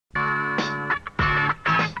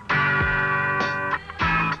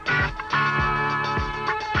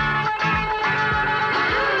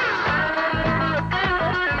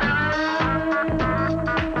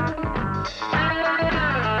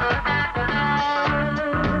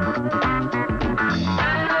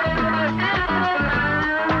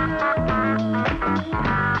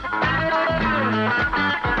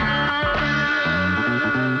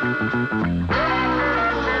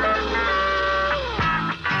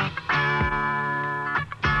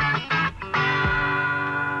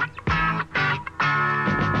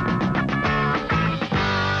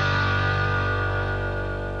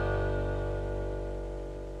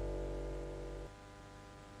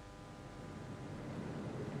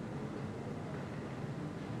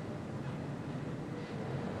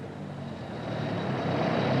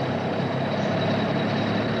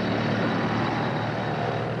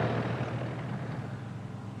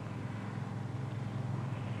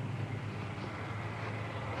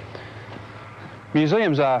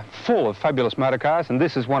Museums are full of fabulous motor cars, and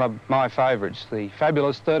this is one of my favourites, the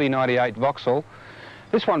fabulous 3098 Vauxhall.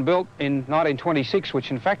 This one built in 1926,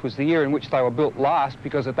 which in fact was the year in which they were built last,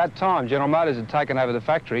 because at that time General Motors had taken over the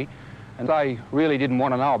factory and they really didn't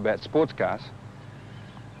want to know about sports cars.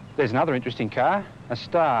 There's another interesting car, a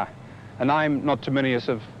Star, a name not too many of us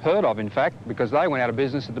have heard of, in fact, because they went out of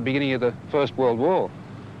business at the beginning of the First World War.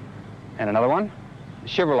 And another one,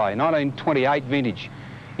 Chevrolet, 1928 vintage.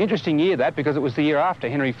 Interesting year that, because it was the year after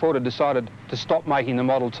Henry Ford had decided to stop making the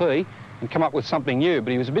Model T and come up with something new,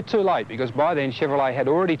 but he was a bit too late because by then Chevrolet had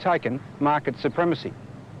already taken market supremacy.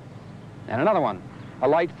 And another one, a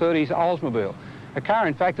late 30s Oldsmobile, a car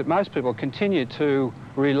in fact that most people continue to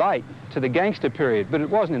relate to the gangster period, but it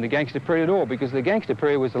wasn't in the gangster period at all, because the gangster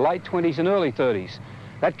period was the late 20s and early 30s.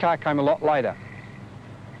 That car came a lot later.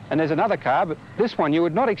 And there's another car, but this one you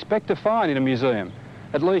would not expect to find in a museum,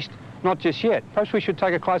 at least not just yet. Perhaps we should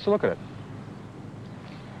take a closer look at it.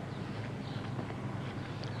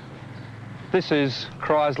 This is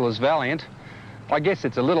Chrysler's Valiant. I guess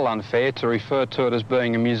it's a little unfair to refer to it as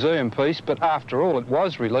being a museum piece, but after all, it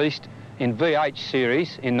was released in VH series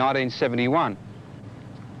in 1971.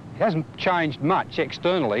 It hasn't changed much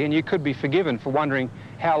externally, and you could be forgiven for wondering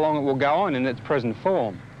how long it will go on in its present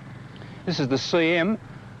form. This is the CM.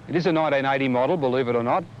 It is a 1980 model, believe it or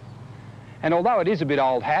not. And although it is a bit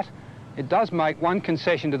old hat, it does make one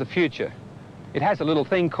concession to the future. It has a little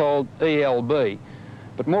thing called ELB,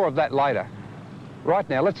 but more of that later. Right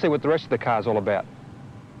now, let's see what the rest of the car's all about.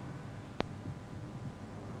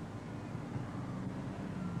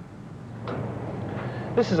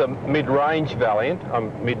 This is a mid-range Valiant,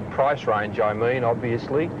 mid-price range I mean,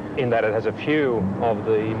 obviously, in that it has a few of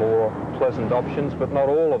the more pleasant options, but not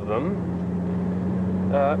all of them.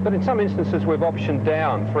 But in some instances we've optioned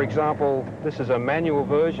down. For example, this is a manual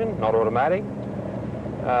version, not automatic.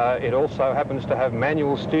 It also happens to have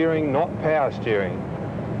manual steering, not power steering.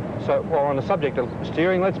 So while on the subject of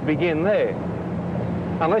steering, let's begin there.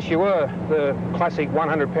 Unless you were the classic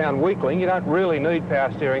 100-pound weakling, you don't really need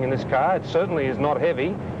power steering in this car. It certainly is not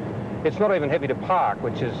heavy. It's not even heavy to park,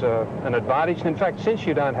 which is an advantage. And in fact, since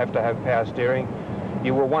you don't have to have power steering,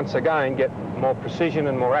 you will once again get more precision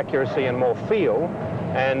and more accuracy and more feel,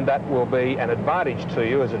 and that will be an advantage to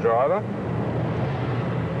you as a driver.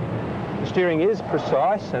 The steering is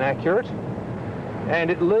precise and accurate,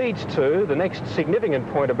 and it leads to the next significant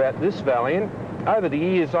point about this Valiant. Over the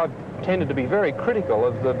years, I've tended to be very critical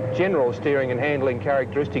of the general steering and handling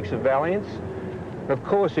characteristics of Valiants. Of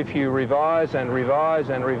course, if you revise and revise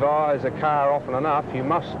and revise a car often enough, you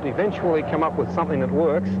must eventually come up with something that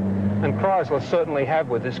works, and Chrysler certainly have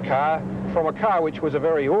with this car. From a car which was a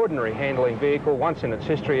very ordinary handling vehicle once in its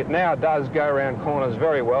history, it now does go around corners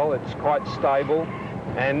very well. It's quite stable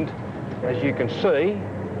and, as you can see,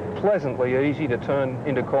 pleasantly easy to turn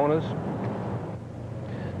into corners.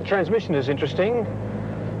 The transmission is interesting.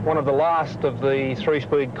 One of the last of the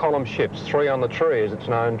three-speed column shifts, 3 on the tree as it's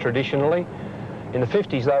known traditionally. In the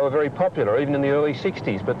 50s they were very popular, even in the early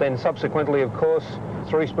 60s, but then subsequently, of course,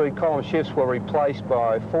 three-speed column shifts were replaced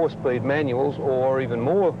by 4-speed manuals or even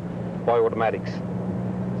more by automatics.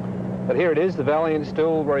 But here it is, the Valiant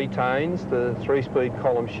still retains the 3-speed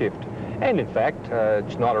column shift. And in fact,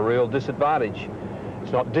 it's not a real disadvantage.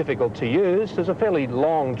 It's not difficult to use. There's a fairly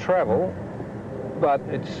long travel, but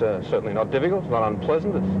it's certainly not difficult, it's not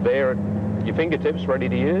unpleasant. It's there at your fingertips, ready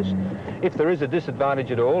to use. If there is a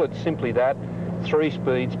disadvantage at all, it's simply that 3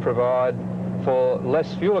 speeds provide for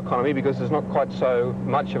less fuel economy because there's not quite so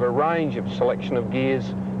much of a range of selection of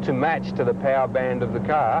gears to match to the power band of the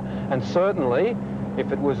car. And certainly,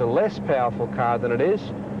 if it was a less powerful car than it is,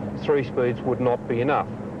 3 speeds would not be enough.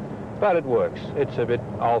 But it works. It's a bit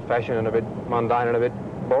old-fashioned and a bit mundane and a bit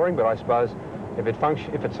boring, but I suppose if it's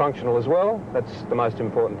functional as well, that's the most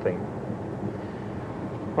important thing.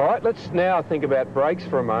 All right, let's now think about brakes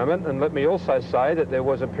for a moment, and let me also say that there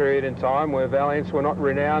was a period in time where Valiants were not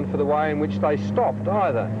renowned for the way in which they stopped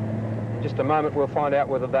either. In just a moment we'll find out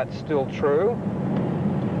whether that's still true.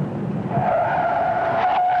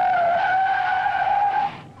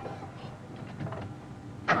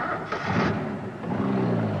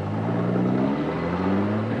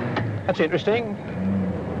 That's interesting.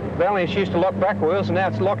 Valiants used to lock back wheels, and now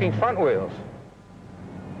it's locking front wheels.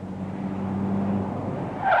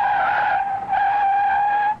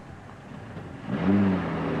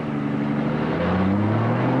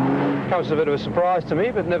 Comes as a bit of a surprise to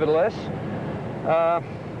me, but nevertheless,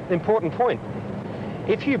 important point.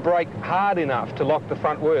 If you brake hard enough to lock the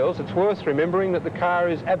front wheels, it's worth remembering that the car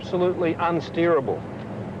is absolutely unsteerable.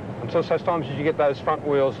 Until such times as you get those front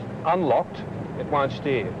wheels unlocked, it won't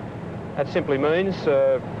steer. That simply means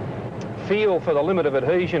feel for the limit of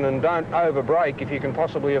adhesion and don't overbrake if you can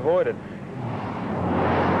possibly avoid it.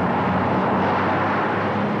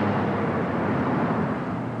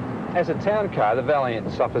 As a town car, the Valiant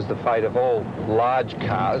suffers the fate of all large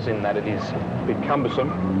cars in that it is a bit cumbersome,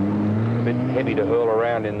 a bit heavy to hurl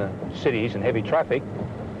around in the cities and heavy traffic,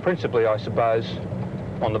 principally, I suppose,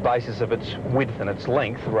 on the basis of its width and its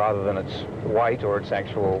length rather than its weight or its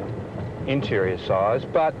actual interior size.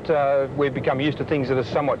 But we've become used to things that are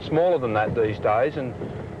somewhat smaller than that these days, and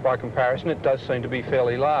by comparison it does seem to be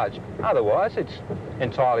fairly large. Otherwise it's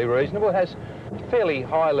entirely reasonable. It has fairly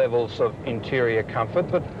high levels of interior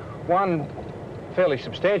comfort, but one fairly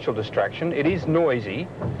substantial distraction: it is noisy,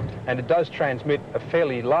 and it does transmit a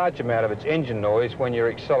fairly large amount of its engine noise when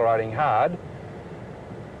you're accelerating hard.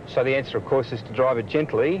 So the answer, of course, is to drive it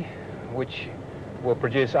gently, which will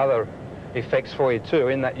produce other effects for you too,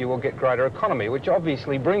 in that you will get greater economy, which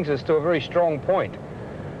obviously brings us to a very strong point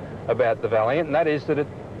about the Valiant, and that is that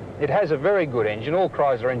it has a very good engine. All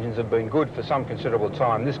Chrysler engines have been good for some considerable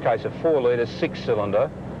time. In this case, a 4-litre 6-cylinder,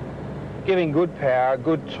 giving good power,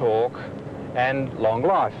 good torque, and long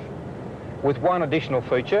life, with one additional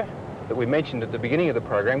feature that we mentioned at the beginning of the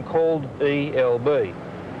program called ELB,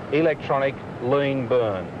 electronic lean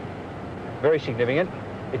burn. Very significant.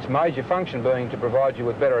 Its major function being to provide you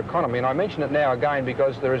with better economy, and I mention it now again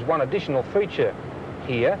because there is one additional feature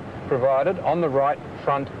here provided on the right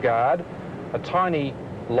front guard, a tiny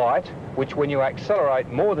light which, when you accelerate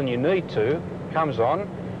more than you need to, comes on.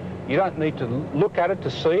 You don't need to look at it to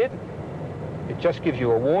see it. It just gives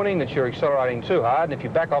you a warning that you're accelerating too hard, and if you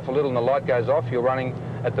back off a little and the light goes off, you're running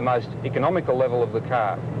at the most economical level of the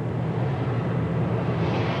car.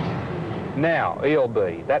 Now,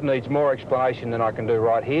 ELB, that needs more explanation than I can do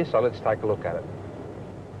right here, so let's take a look at it.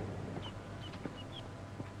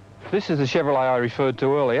 This is the Chevrolet I referred to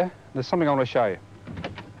earlier. There's something I want to show you.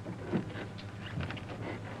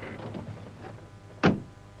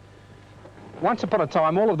 Once upon a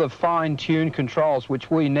time, all of the fine-tuned controls which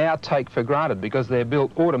we now take for granted because they're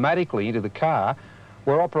built automatically into the car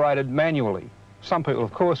were operated manually. Some people,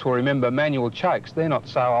 of course, will remember manual chokes. They're not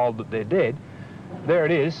so old that they're dead. There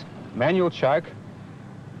it is, manual choke,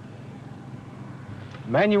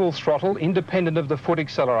 manual throttle independent of the foot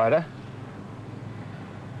accelerator,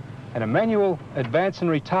 and a manual advance and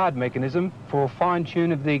retard mechanism for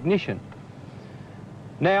fine-tune of the ignition.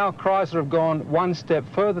 Now Chrysler have gone one step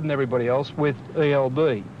further than everybody else with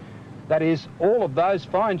ELB. That is, all of those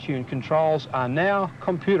fine-tuned controls are now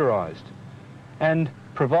computerised, and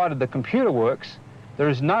provided the computer works, there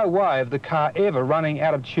is no way of the car ever running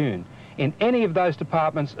out of tune in any of those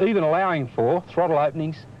departments, even allowing for throttle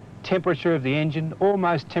openings, temperature of the engine,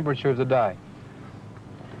 almost temperature of the day.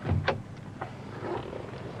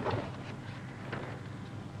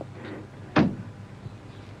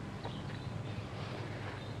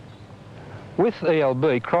 With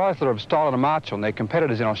ELB, Chrysler have stolen a march on their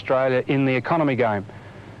competitors in Australia in the economy game.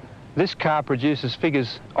 This car produces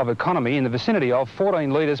figures of economy in the vicinity of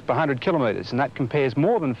 14 litres per 100 kilometres, and that compares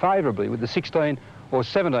more than favourably with the 16 or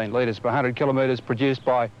 17 litres per 100 kilometres produced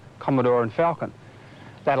by Commodore and Falcon.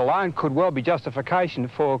 That alone could well be justification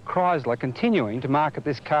for Chrysler continuing to market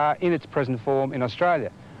this car in its present form in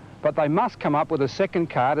Australia. But they must come up with a second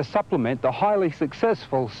car to supplement the highly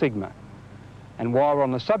successful Sigma. And while we're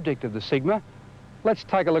on the subject of the Sigma, let's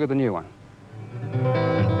take a look at the new one.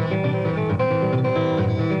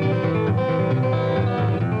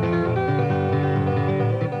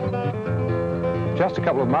 Just a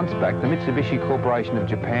couple of months back, the Mitsubishi Corporation of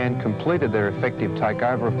Japan completed their effective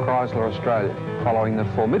takeover of Chrysler Australia, following the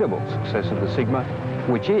formidable success of the Sigma,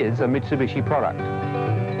 which is a Mitsubishi product.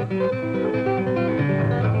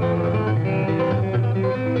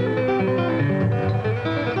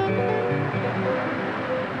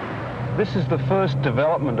 This is the first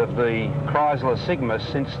development of the Chrysler Sigma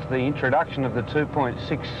since the introduction of the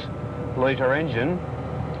 2.6-litre engine.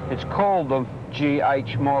 It's called the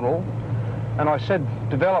GH model, and I said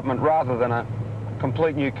development rather than a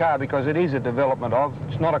complete new car because it is a development of.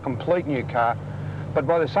 It's not a complete new car, but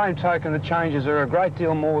by the same token the changes are a great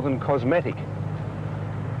deal more than cosmetic.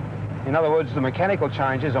 In other words, the mechanical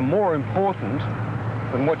changes are more important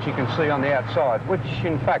than what you can see on the outside, which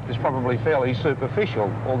in fact is probably fairly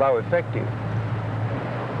superficial, although effective.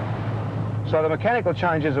 So the mechanical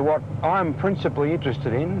changes are what I'm principally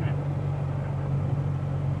interested in.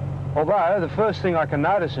 Although the first thing I can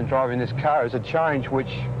notice in driving this car is a change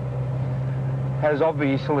which has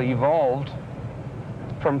obviously evolved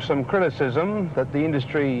from some criticism that the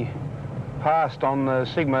industry passed on the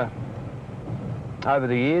Sigma over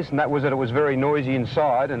the years, and that was that it was very noisy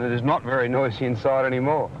inside, and it is not very noisy inside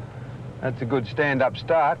anymore. That's a good stand-up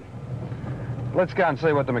start. Let's go and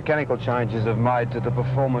see what the mechanical changes have made to the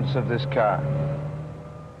performance of this car.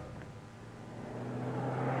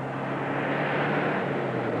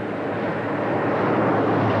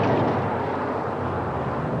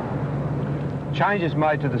 Changes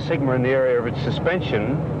made to the Sigma in the area of its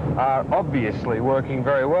suspension are obviously working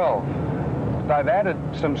very well. They've added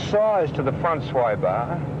some size to the front sway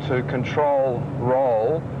bar to control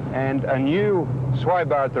roll and a new sway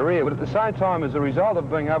bar at the rear, but at the same time, as a result of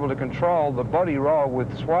being able to control the body roll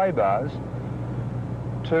with sway bars,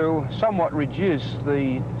 to somewhat reduce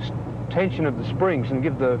the tension of the springs and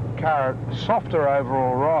give the car a softer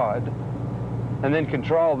overall ride, and then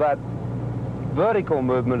control that vertical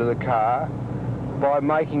movement of the car by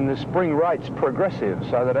making the spring rates progressive,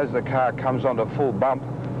 so that as the car comes onto full bump,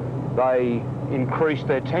 they increase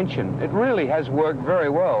their tension. It really has worked very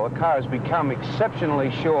well. The car has become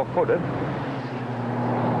exceptionally sure-footed.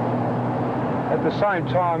 At the same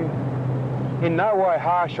time, in no way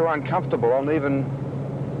harsh or uncomfortable on even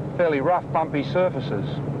fairly rough, bumpy surfaces.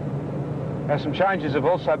 Now, some changes have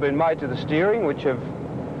also been made to the steering, which have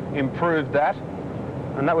improved that,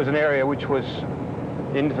 and that was an area which was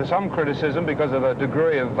in for some criticism because of a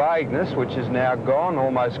degree of vagueness, which is now gone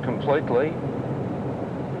almost completely.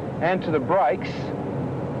 And to the brakes,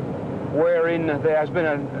 wherein there has been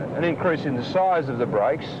an increase in the size of the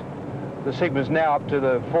brakes. The Sigma's now up to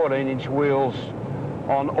the 14-inch wheels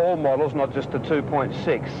on all models, not just the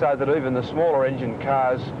 2.6, so that even the smaller engine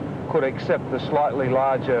cars could accept the slightly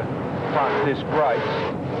larger front disc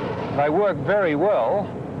brakes. They work very well,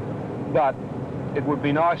 but it would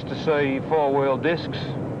be nice to see four-wheel discs,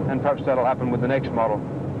 and perhaps that'll happen with the next model.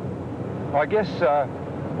 I guess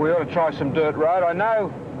we ought to try some dirt road. I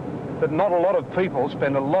know that not a lot of people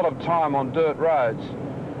spend a lot of time on dirt roads,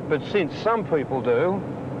 but since some people do,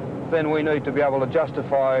 then we need to be able to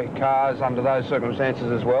justify cars under those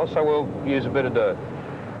circumstances as well, so we'll use a bit of dirt.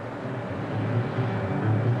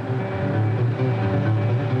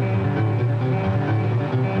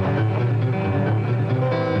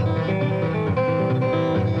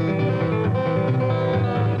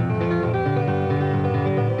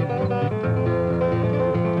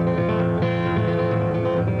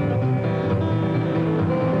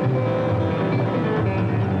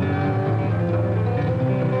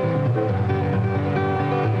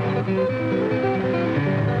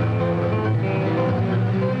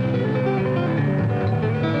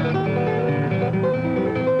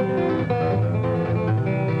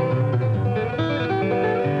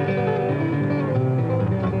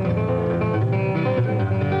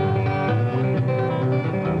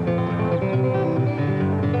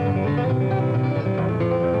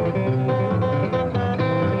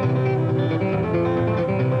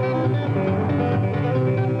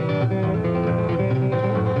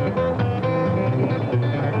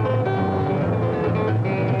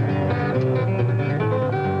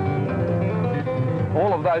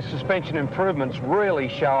 Those suspension improvements really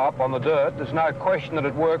show up on the dirt. There's no question that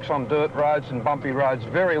it works on dirt roads and bumpy roads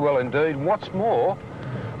very well indeed. What's more,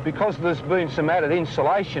 because there's been some added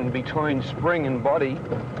insulation between spring and body,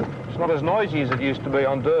 it's not as noisy as it used to be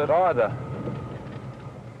on dirt either.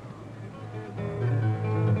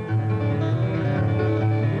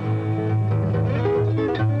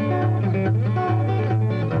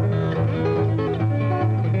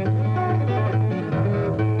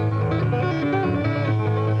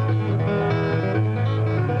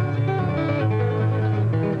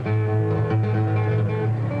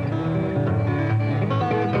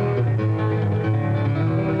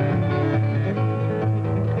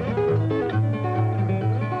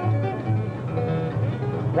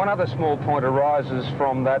 One other small point arises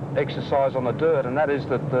from that exercise on the dirt, and that is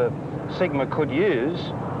that the Sigma could use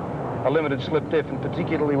a limited slip diff, and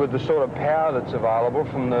particularly with the sort of power that's available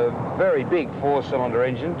from the very big four-cylinder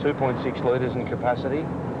engine, 2.6 litres in capacity,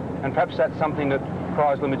 and perhaps that's something that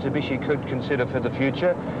Chrysler Mitsubishi could consider for the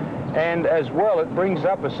future. And as well, it brings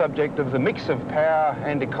up a subject of the mix of power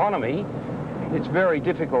and economy. It's very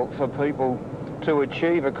difficult for people to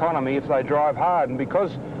achieve economy if they drive hard, and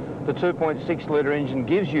because the 2.6 litre engine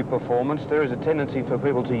gives you performance, there is a tendency for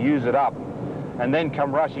people to use it up and then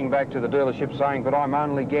come rushing back to the dealership saying, but I'm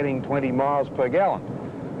only getting 20 miles per gallon.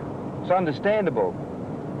 It's understandable.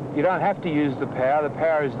 You don't have to use the power. The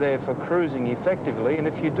power is there for cruising effectively, and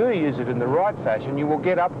if you do use it in the right fashion, you will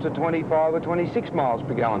get up to 25 or 26 miles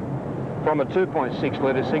per gallon from a 2.6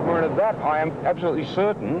 litre Sigma, and of that I am absolutely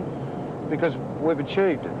certain, because we've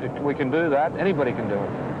achieved it. We can do that. Anybody can do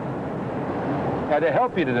it. Now, to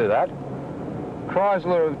help you to do that,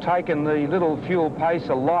 Chrysler have taken the little fuel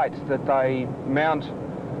pacer light that they mount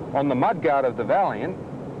on the mudguard of the Valiant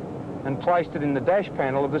and placed it in the dash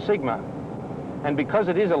panel of the Sigma. And because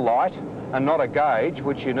it is a light and not a gauge,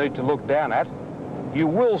 which you need to look down at, you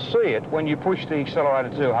will see it when you push the accelerator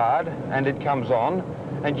too hard and it comes on,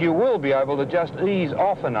 and you will be able to just ease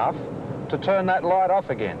off enough to turn that light off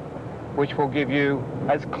again, which will give you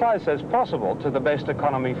as close as possible to the best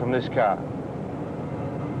economy from this car.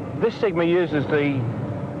 This Sigma uses the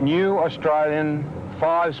new Australian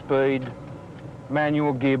 5-speed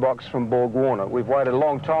manual gearbox from Borg Warner. We've waited a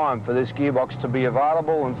long time for this gearbox to be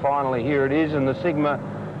available, and finally here it is, and the Sigma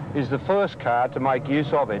is the first car to make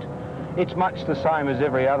use of it. It's much the same as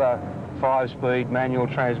every other 5-speed manual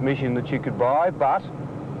transmission that you could buy, but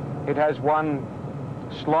it has one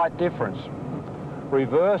slight difference.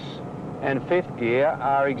 Reverse and fifth gear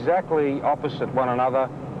are exactly opposite one another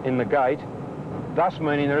in the gate, thus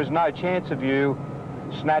meaning there is no chance of you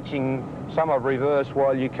snatching some of reverse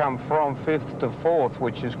while you come from fifth to fourth,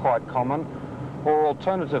 which is quite common, or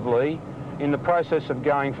alternatively, in the process of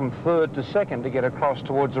going from third to second to get across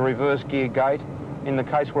towards the reverse gear gate, in the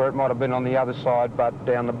case where it might have been on the other side but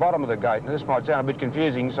down the bottom of the gate. Now, this might sound a bit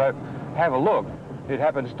confusing, so have a look. It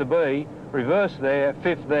happens to be reverse there,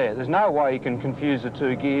 fifth there. There's no way you can confuse the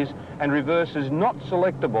two gears, and reverse is not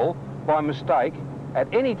selectable by mistake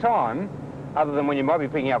at any time other than when you might be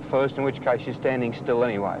picking up first, in which case you're standing still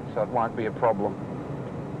anyway, so it won't be a problem.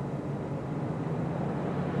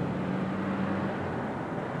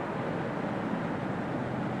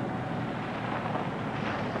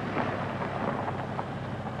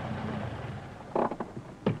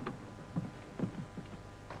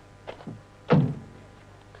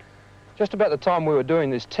 Just about the time we were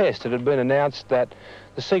doing this test, it had been announced that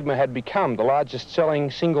the Sigma had become the largest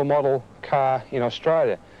selling single model car in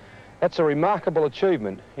Australia. That's a remarkable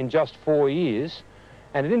achievement in just 4 years,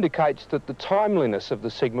 and it indicates that the timeliness of the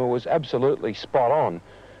Sigma was absolutely spot on,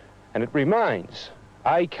 and it remains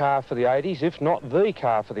a car for the 80s, if not the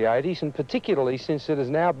car for the 80s, and particularly since it has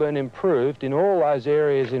now been improved in all those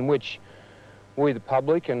areas in which we the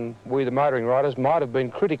public and we the motoring riders might have been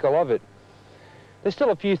critical of it. There's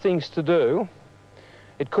still a few things to do.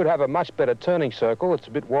 It could have a much better turning circle. It's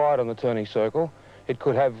a bit wide on the turning circle. It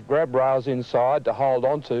could have grab rails inside to hold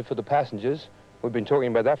onto for the passengers. We've been talking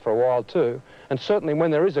about that for a while too. And certainly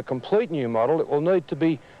when there is a complete new model, it will need to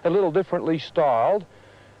be a little differently styled,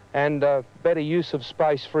 and better use of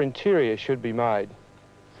space for interior should be made.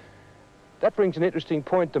 That brings an interesting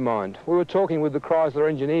point to mind. We were talking with the Chrysler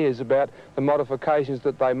engineers about the modifications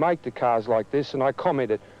that they make to cars like this, and I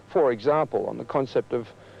commented, for example, on the concept of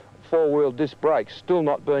four-wheel disc brakes still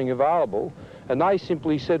not being available, and they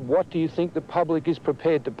simply said, what do you think the public is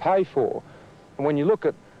prepared to pay for? And when you look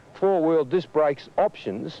at four-wheel disc brakes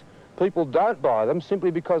options, people don't buy them simply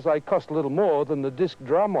because they cost a little more than the disc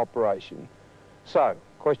drum operation. So,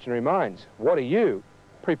 question remains, what are you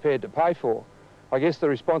prepared to pay for? I guess the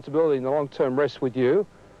responsibility in the long term rests with you,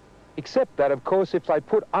 except that, of course, if they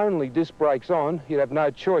put only disc brakes on, you'd have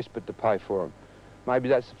no choice but to pay for them. Maybe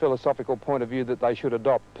that's the philosophical point of view that they should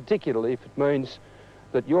adopt, particularly if it means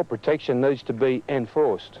that your protection needs to be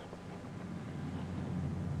enforced.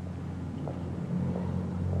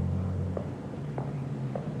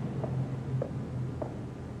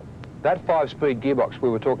 That 5-speed gearbox we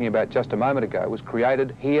were talking about just a moment ago was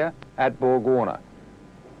created here at Borg Warner.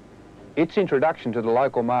 Its introduction to the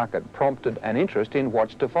local market prompted an interest in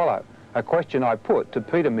what's to follow, a question I put to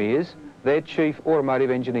Peter Mears, their chief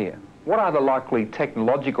automotive engineer. What are the likely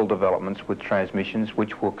technological developments with transmissions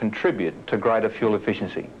which will contribute to greater fuel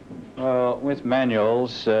efficiency? Well, with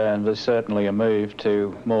manuals, there's certainly a move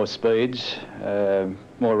to more speeds,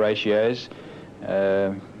 more ratios.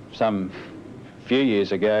 Some few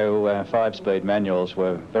years ago, 5-speed manuals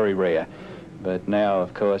were very rare, but now,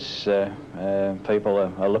 of course, people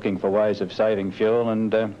are looking for ways of saving fuel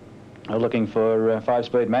and are looking for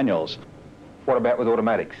 5-speed manuals. What about with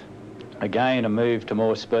automatics? Again, a move to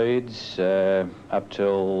more speeds. Up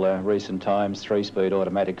till recent times, 3-speed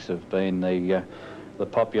automatics have been the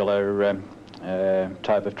popular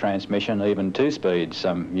type of transmission, even 2 speeds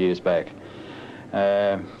some years back.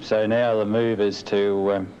 So now the move is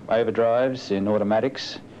to overdrives in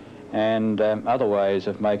automatics and other ways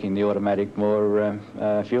of making the automatic more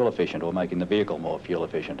fuel efficient, or making the vehicle more fuel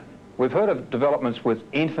efficient. We've heard of developments with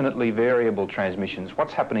infinitely variable transmissions.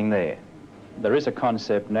 What's happening there? There is a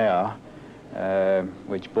concept now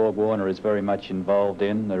which Borg Warner is very much involved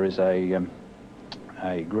in. There is a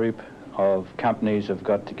group of companies have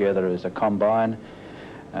got together as a combine,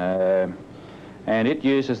 and it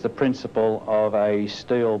uses the principle of a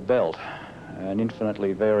steel belt, an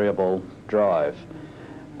infinitely variable drive.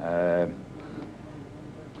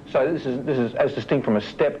 So this is as distinct from a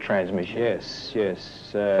step transmission? Yes, yes.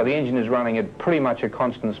 So the engine is running at pretty much a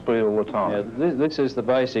constant speed all the time? Yeah, this is the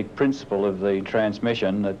basic principle of the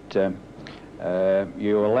transmission, that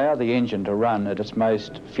you allow the engine to run at its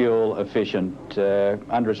most fuel efficient,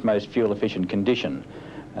 under its most fuel efficient condition.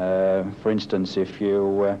 For instance, if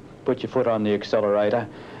you put your foot on the accelerator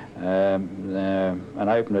and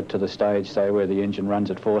open it to the stage, say, where the engine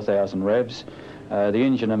runs at 4,000 revs, the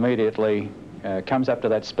engine immediately comes up to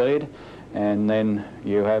that speed, and then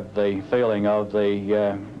you have the feeling of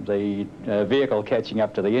the vehicle catching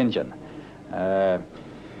up to the engine.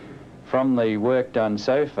 From the work done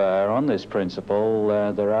so far on this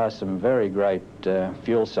principle, there are some very great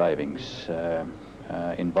fuel savings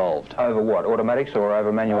involved. Over what? Automatics or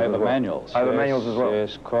over manuals? Over as well? manuals. Over yes, manuals as well?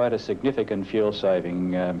 Yes, quite a significant fuel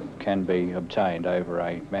saving can be obtained over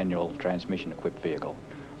a manual transmission-equipped vehicle.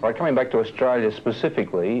 Right, coming back to Australia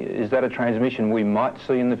specifically, is that a transmission we might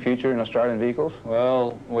see in the future in Australian vehicles?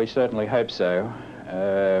 Well, we certainly hope so.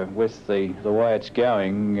 With the way it's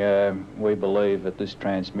going, we believe that this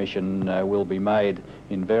transmission will be made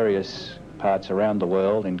in various parts around the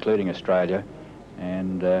world, including Australia,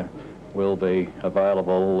 and will be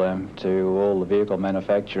available to all the vehicle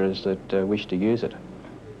manufacturers that wish to use it.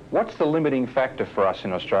 What's the limiting factor for us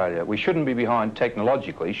in Australia? We shouldn't be behind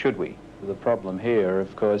technologically, should we? The problem here,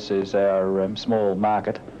 of course, is our small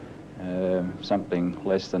market, something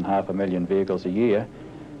less than 500,000 vehicles a year,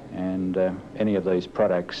 and any of these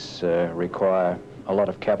products require a lot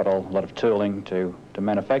of capital, a lot of tooling to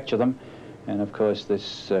manufacture them, and of course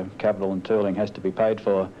this capital and tooling has to be paid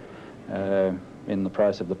for in the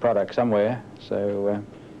price of the product somewhere, so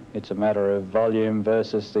it's a matter of volume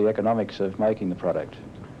versus the economics of making the product.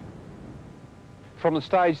 From the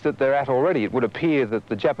stage that they're at already, it would appear that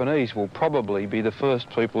the Japanese will probably be the first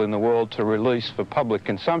people in the world to release for public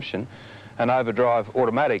consumption an overdrive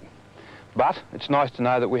automatic. But it's nice to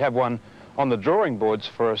know that we have one on the drawing boards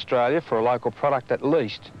for Australia, for a local product at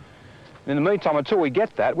least. In the meantime, until we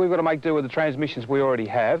get that, we've got to make do with the transmissions we already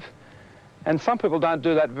have, and some people don't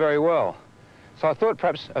do that very well. So I thought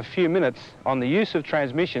perhaps a few minutes on the use of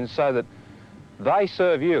transmissions so that they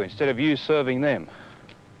serve you instead of you serving them.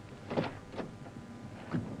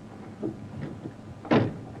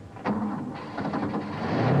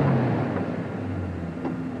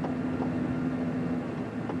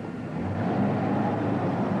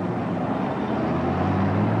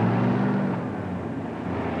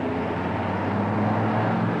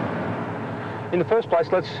 In the first place,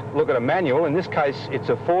 let's look at a manual. In this case, it's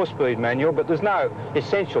a 4-speed manual, but there's no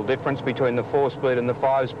essential difference between the 4-speed and the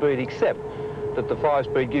 5-speed, except that the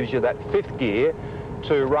 5-speed gives you that 5th gear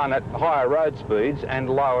to run at higher road speeds and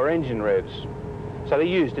lower engine revs. So they're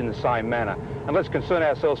used in the same manner. And let's concern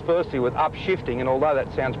ourselves firstly with upshifting, and although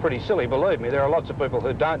that sounds pretty silly, believe me, there are lots of people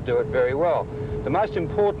who don't do it very well. The most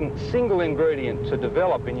important single ingredient to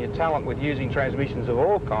develop in your talent with using transmissions of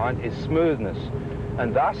all kinds is smoothness,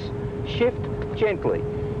 and thus shift gently.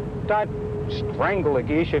 Don't strangle the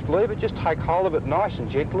gear shift lever, just take hold of it nice and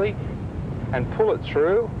gently and pull it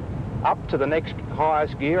through up to the next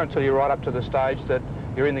highest gear until you're right up to the stage that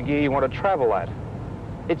you're in the gear you want to travel at.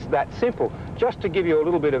 It's that simple. Just to give you a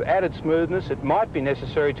little bit of added smoothness, it might be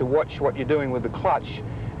necessary to watch what you're doing with the clutch,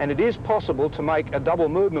 and it is possible to make a double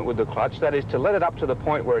movement with the clutch, that is to let it up to the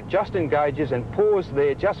point where it just engages and pause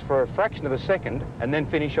there just for a fraction of a second and then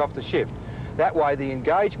finish off the shift. That way the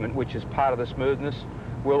engagement, which is part of the smoothness,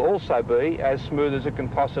 will also be as smooth as it can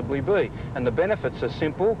possibly be. And the benefits are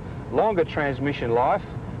simple: longer transmission life,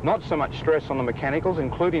 not so much stress on the mechanicals,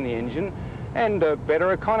 including the engine, and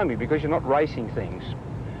better economy because you're not racing things.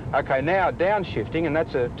 Okay, now downshifting, and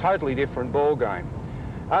that's a totally different ball game.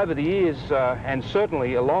 Over the years, and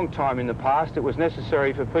certainly a long time in the past, it was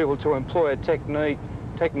necessary for people to employ a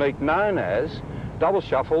technique known as double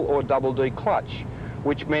shuffle or double D clutch,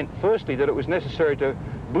 which meant firstly that it was necessary to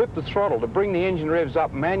blip the throttle, to bring the engine revs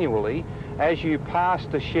up manually as you pass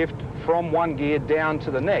the shift from one gear down to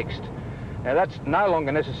the next. Now that's no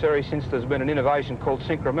longer necessary since there's been an innovation called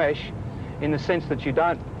synchromesh, in the sense that you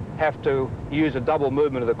don't have to use a double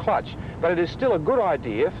movement of the clutch. But it is still a good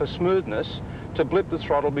idea for smoothness to blip the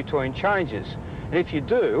throttle between changes. And if you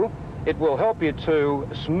do, it will help you to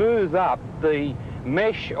smooth up the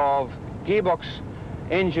mesh of gearbox,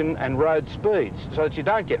 engine and road speeds, so that you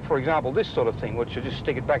don't get, for example, this sort of thing, which you just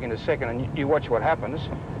stick it back in a second and you watch what happens.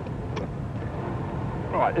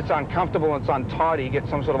 Right, it's uncomfortable and it's untidy, you get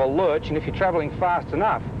some sort of a lurch, and if you're travelling fast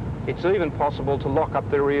enough, it's even possible to lock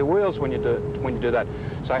up the rear wheels when you do that.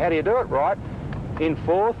 So how do you do it? Right, in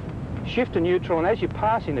fourth, shift to neutral, and as you're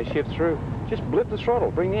passing the shift through, just blip the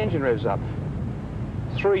throttle, bring the engine revs up.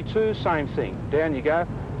 3-2, same thing, down you go.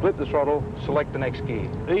 blip the throttle, select the next gear.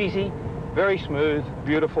 Easy, very smooth,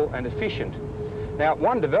 beautiful and efficient. Now,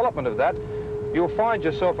 one development of that, you'll find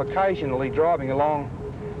yourself occasionally driving along,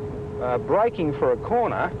 braking for a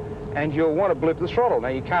corner, and you'll want to blip the throttle. Now,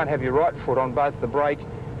 you can't have your right foot on both the brake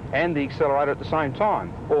and the accelerator at the same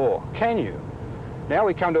time, or can you? Now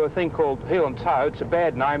we come to a thing called heel and toe. It's a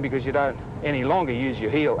bad name because you don't any longer use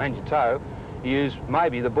your heel and your toe. You use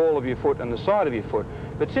maybe the ball of your foot and the side of your foot.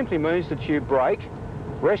 But simply means that you brake,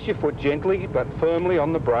 rest your foot gently but firmly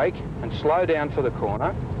on the brake and slow down for the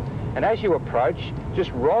corner. And as you approach,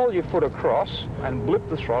 just roll your foot across and blip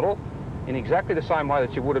the throttle in exactly the same way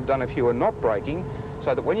that you would have done if you were not braking,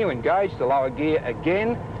 so that when you engage the lower gear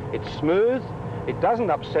again, it's smooth, it doesn't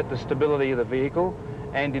upset the stability of the vehicle,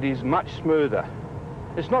 and it is much smoother.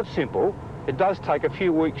 It's not simple. It does take a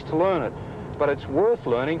few weeks to learn it, but it's worth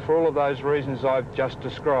learning for all of those reasons I've just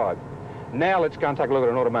described. Now let's go and take a look at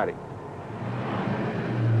an automatic.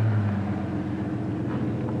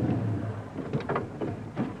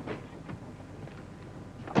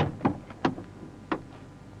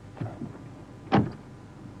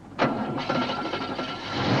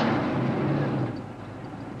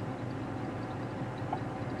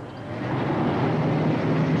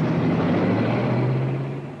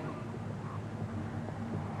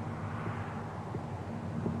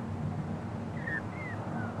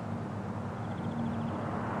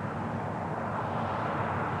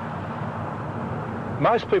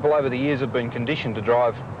 Most people over the years have been conditioned to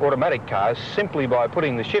drive automatic cars simply by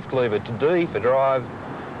putting the shift lever to D for drive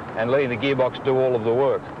and letting the gearbox do all of the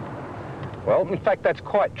work. Well, in fact, that's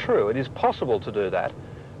quite true. It is possible to do that,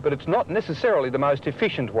 but it's not necessarily the most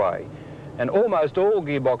efficient way. And almost all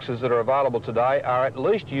gearboxes that are available today are at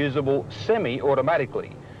least usable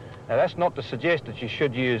semi-automatically. Now, that's not to suggest that you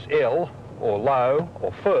should use L or low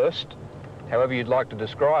or first, however you'd like to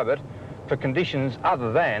describe it, for conditions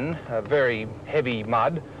other than very heavy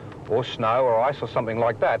mud or snow or ice or something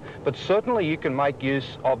like that. But certainly you can make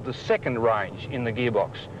use of the second range in the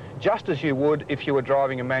gearbox, just as you would if you were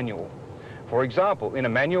driving a manual. For example, in a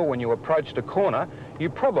manual, when you approached a corner, you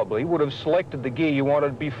probably would have selected the gear you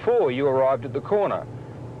wanted before you arrived at the corner.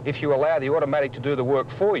 If you allow the automatic to do the work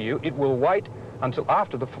for you, it will wait until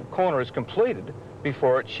after the corner is completed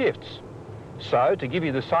before it shifts. So, to give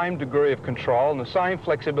you the same degree of control and the same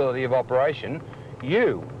flexibility of operation,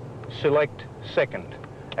 you select second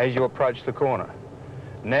as you approach the corner.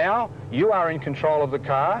 Now, you are in control of the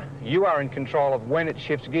car, you are in control of when it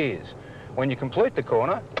shifts gears. When you complete the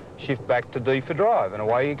corner, shift back to D for drive and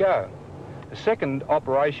away you go. The second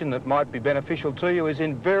operation that might be beneficial to you is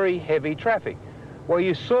in very heavy traffic, where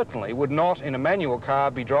you certainly would not in a manual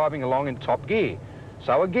car be driving along in top gear.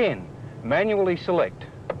 So again, manually select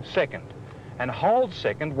second and hold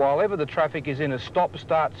second while ever the traffic is in a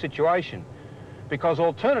stop-start situation, because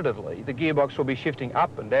alternatively the gearbox will be shifting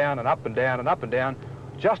up and down and up and down and up and down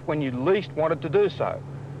just when you least want it to do so.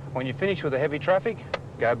 When you finish with the heavy traffic,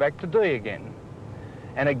 go back to D again.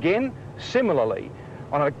 And again, similarly,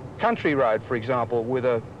 on a country road, for example, with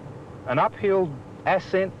an uphill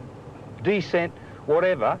ascent, descent,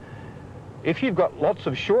 whatever, if you've got lots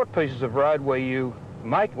of short pieces of road where you're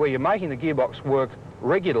making the gearbox work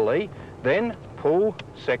regularly, then pull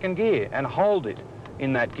second gear and hold it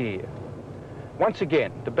in that gear. Once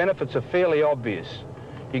again, the benefits are fairly obvious.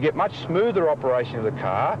 You get much smoother operation of the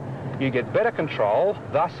car, you get better control,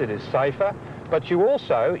 thus it is safer, but you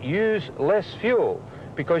also use less fuel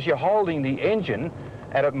because you're holding the engine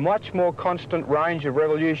at a much more constant range of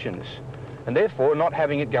revolutions, and therefore not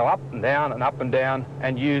having it go up and down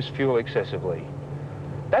and use fuel excessively.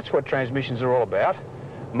 That's what transmissions are all about.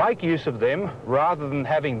 Make use of them rather than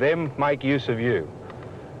having them make use of you.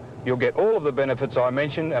 You'll get all of the benefits I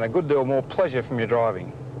mentioned and a good deal more pleasure from your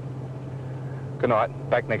driving. Good night.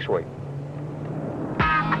 Back next week.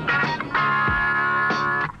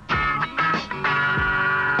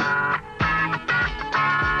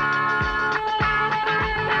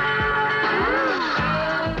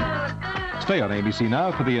 Stay on ABC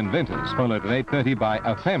now for The Inventors, followed at 8:30 by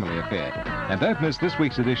A Family Affair. And don't miss this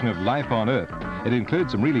week's edition of Life on Earth. It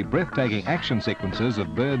includes some really breathtaking action sequences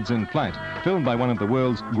of birds in flight, filmed by one of the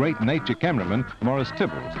world's great nature cameramen, Maurice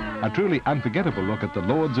Tibbles. A truly unforgettable look at the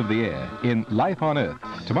lords of the air in Life on Earth,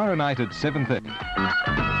 tomorrow night at 7:30.